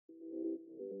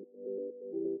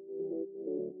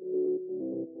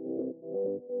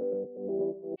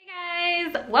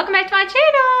welcome back to my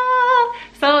channel.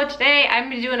 So today I'm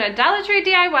doing a Dollar Tree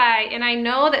DIY, and I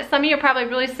know that some of you are probably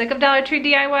really sick of Dollar Tree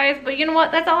DIYs, but you know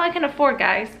what? That's all I can afford,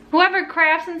 guys. Whoever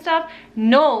crafts and stuff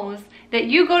knows that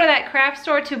you go to that craft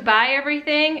store to buy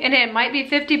everything and it might be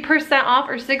 50% off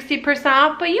or 60%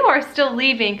 off, but you are still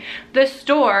leaving the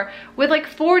store with like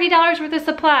 $40 worth of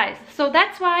supplies. So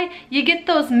that's why you get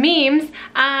those memes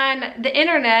on the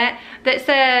internet that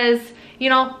says, you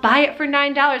know, buy it for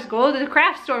 $9, go to the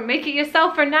craft store, make it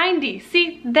yourself for $90.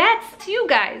 See, that's you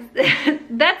guys.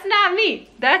 That's not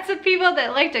me. That's the people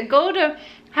that like to go to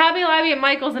Hobby Lobby and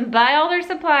Michael's and buy all their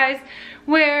supplies,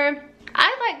 where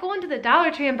I like going to the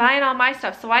Dollar Tree and buying all my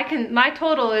stuff, so I can, my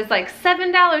total is like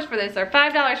 $7 for this or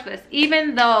 $5 for this,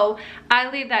 even though I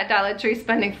leave that Dollar Tree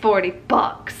spending 40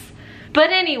 bucks.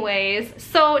 But anyways,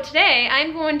 so today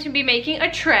I'm going to be making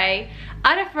a tray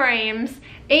out of frames,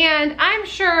 and I'm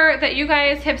sure that you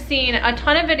guys have seen a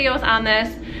ton of videos on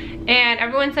this, and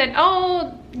everyone said,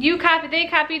 oh, they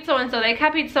copied so-and-so, they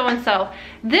copied so-and-so.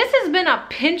 This has been a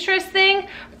Pinterest thing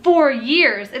for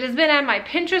years. It has been on my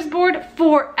Pinterest board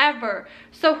forever.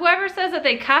 So whoever says that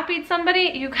they copied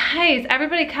somebody, you guys,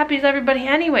 everybody copies everybody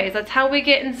anyways. That's how we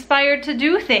get inspired to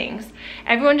do things.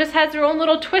 Everyone just has their own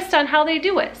little twist on how they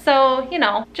do it. So, you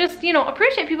know, just, you know,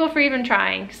 appreciate people for even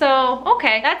trying. So,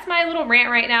 okay, that's my little rant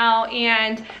right now.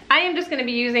 And I am just gonna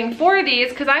be using 4 of these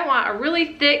because I want a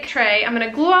really thick tray. I'm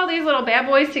gonna glue all these little bad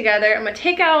boys together. I'm gonna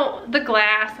take out the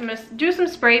glass. I'm gonna do some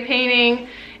spray painting.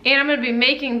 And I'm gonna be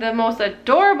making the most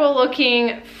adorable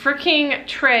looking freaking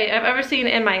tray I've ever seen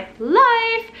in my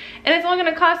life. And it's only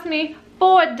gonna cost me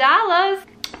 $4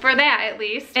 for that at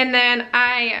least. And then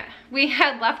we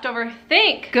had leftover,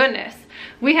 thank goodness,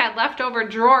 we had leftover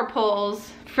drawer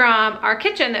pulls from our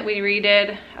kitchen that we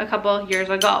redid a couple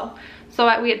years ago.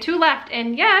 So we had 2 left,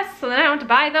 and yes, so then I don't have to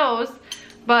buy those.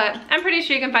 But I'm pretty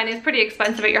sure you can find these pretty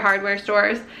expensive at your hardware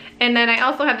stores. And then I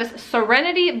also have this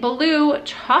Serenity Blue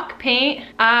chalk paint.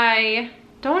 I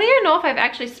don't even know if I've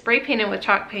actually spray painted with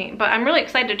chalk paint, but I'm really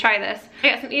excited to try this. I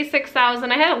got some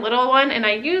E6000. I had a little one and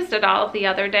I used it all the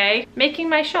other day making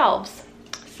my shelves.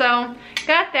 So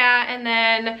got that, and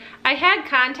then I had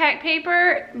contact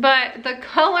paper, but the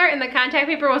color in the contact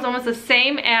paper was almost the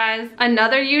same as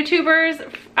another YouTuber's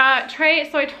tray,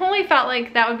 so I totally felt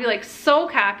like that would be like so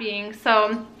copying,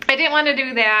 so I didn't want to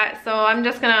do that. So I'm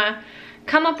just gonna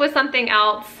come up with something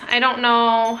else. I don't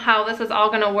know how this is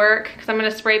all gonna work because I'm gonna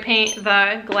spray paint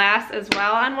the glass as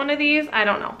well on one of these. I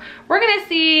don't know. We're gonna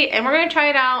see, and we're gonna try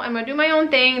it out. I'm gonna do my own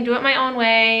thing, do it my own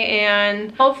way,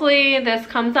 and hopefully this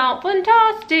comes out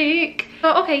fantastic.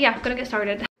 So okay, yeah, I'm gonna get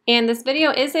started. And this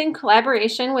video is in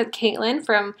collaboration with Caitlin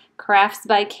from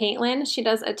Kraftsbykatelyn. She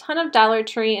does a ton of Dollar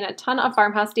Tree and a ton of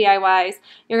farmhouse DIYs.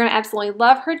 You're gonna absolutely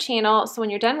love her channel. So when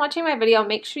you're done watching my video,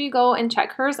 make sure you go and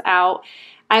check hers out.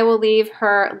 I will leave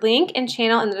her link and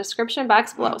channel in the description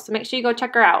box below, so make sure you go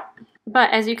check her out. But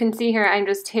as you can see here, I'm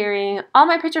just tearing all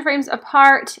my picture frames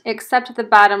apart except the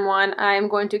bottom one. I'm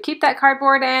going to keep that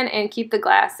cardboard in and keep the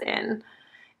glass in.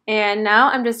 And now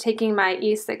I'm just taking my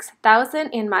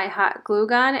E6000 and my hot glue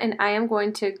gun, and I am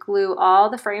going to glue all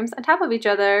the frames on top of each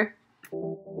other.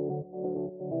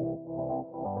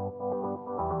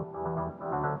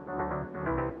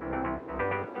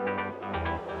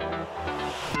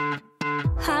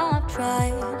 I've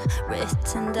tried,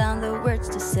 written down the words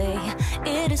to say,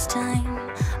 it is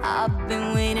time. I've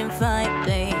been waiting 5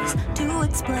 days to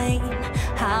explain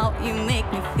how you make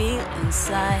me feel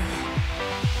inside.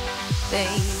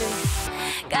 Baby,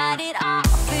 got it all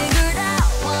figured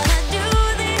out, wanna do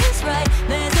this right.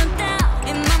 There's no doubt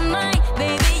in my mind,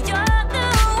 baby, you're the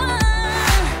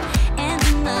one. And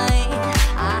tonight,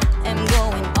 I am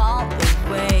going all the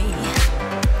way.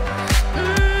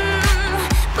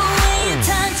 The way you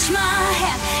touch my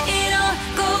hand, it all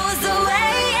goes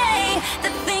away.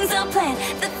 The things I planned,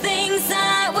 the things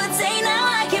I would say, now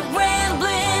I keep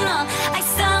rambling on. I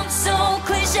sound so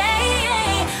cliche,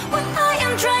 what I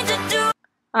am trying to do.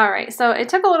 Alright, so it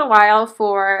took a little while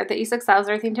for the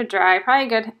E6000 thing to dry. I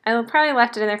probably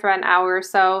left it in there for about an hour or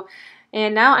so.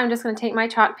 And now I'm just going to take my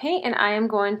chalk paint and I am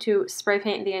going to spray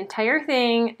paint the entire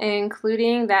thing,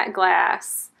 including that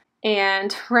glass.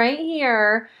 And right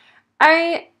here,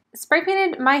 I spray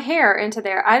painted my hair into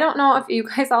there. I don't know if you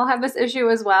guys all have this issue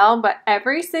as well, but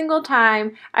every single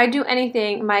time I do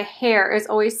anything, my hair is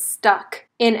always stuck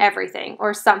in everything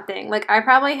or something. Like, I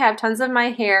probably have tons of my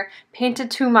hair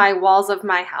painted to my walls of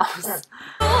my house.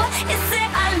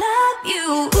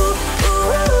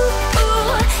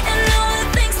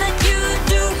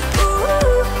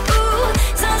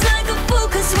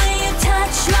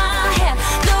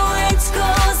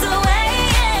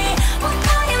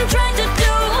 Trying to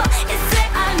do is say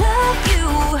I love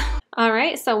you.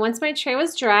 so once my tray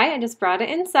was dry, I just brought it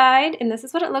inside, and this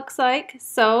is what it looks like.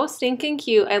 So stinking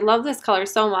cute. I love this color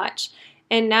so much.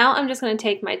 And now I'm just going to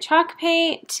take my chalk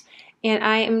paint, and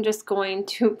I am just going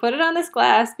to put it on this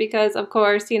glass because, of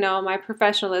course, you know, my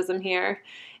professionalism here.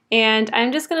 And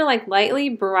I'm just going to like lightly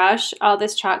brush all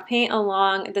this chalk paint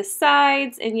along the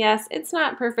sides. And yes, it's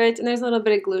not perfect, and there's a little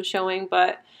bit of glue showing,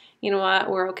 but you know what?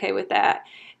 We're okay with that.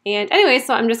 And anyway,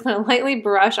 so I'm just going to lightly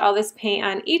brush all this paint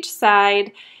on each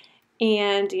side.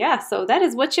 And yeah, so that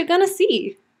is what you're going to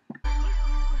see.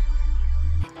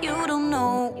 You don't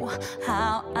know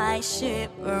how I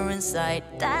shiver inside.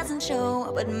 Doesn't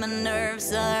show, but my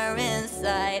nerves are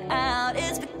inside out.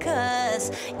 It's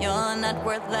because you're not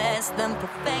worth less than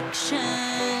perfection.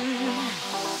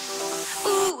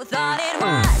 Ooh, thought it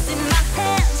was in my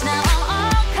hands. Now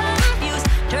I'm all confused,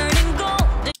 turning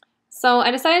gold. So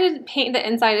I decided to paint the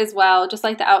inside as well, just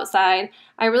like the outside.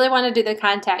 I really want to do the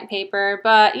contact paper,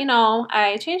 but you know,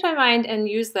 I changed my mind and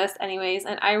used this anyways,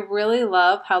 and I really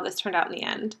love how this turned out in the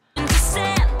end.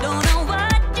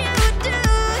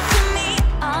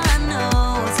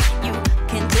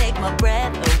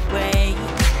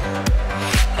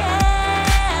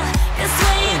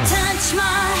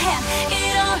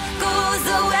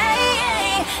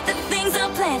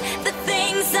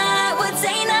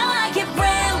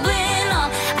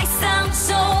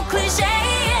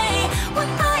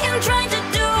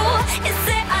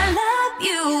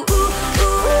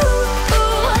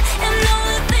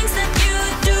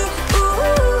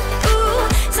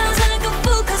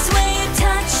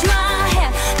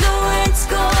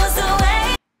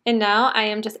 And now I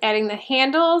am just adding the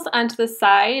handles onto the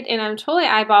side, and I'm totally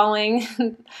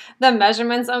eyeballing the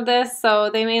measurements of this, so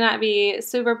they may not be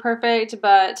super perfect,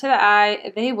 but to the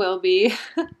eye, they will be.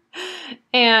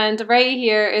 And right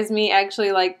here is me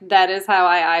actually like, that is how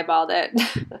I eyeballed it.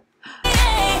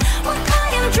 What I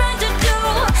am trying to do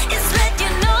is let you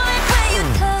know that when you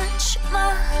touch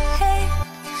my hair,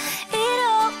 it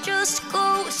all just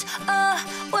goes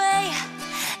away.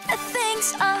 The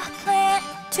things I plan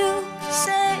to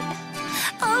say,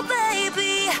 oh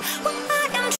baby, what I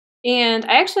am. And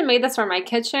I actually made this for my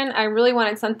kitchen. I really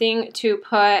wanted something to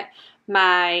put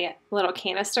my little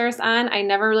canisters on. I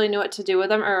never really knew what to do with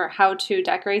them or how to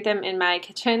decorate them in my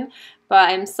kitchen, but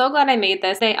I'm so glad I made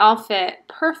this. They all fit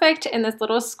perfect in this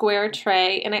little square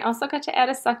tray, and I also got to add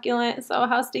a succulent, so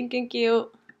how stinking cute.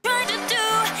 Trying to do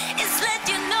is let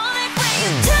you know that when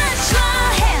you touch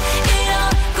my hand, it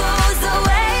all goes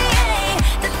away.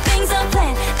 The things I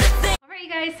plan, Alright you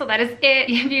guys, so that is it.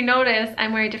 If you notice,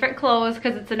 I'm wearing different clothes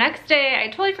because it's the next day. I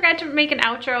totally forgot to make an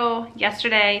outro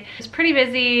yesterday. It was pretty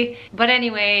busy, but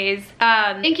anyways,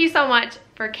 thank you so much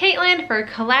for Katelyn for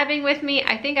collabing with me.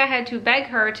 I think I had to beg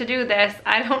her to do this.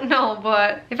 I don't know,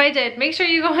 but if I did, make sure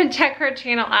you go and check her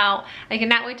channel out. I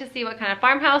cannot wait to see what kind of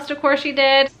farmhouse decor she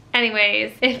did.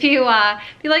 Anyways, if you like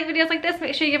videos like this,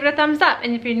 make sure you give it a thumbs up.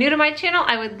 And if you're new to my channel,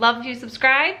 I would love if you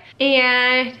subscribe.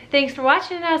 And thanks for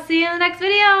watching. I'll see you in the next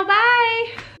video.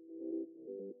 Bye!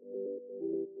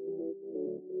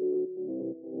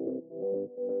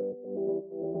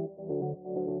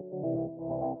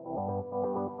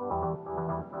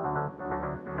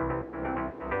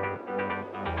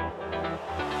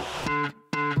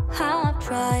 how I've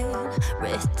tried,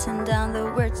 written down the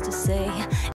words to say.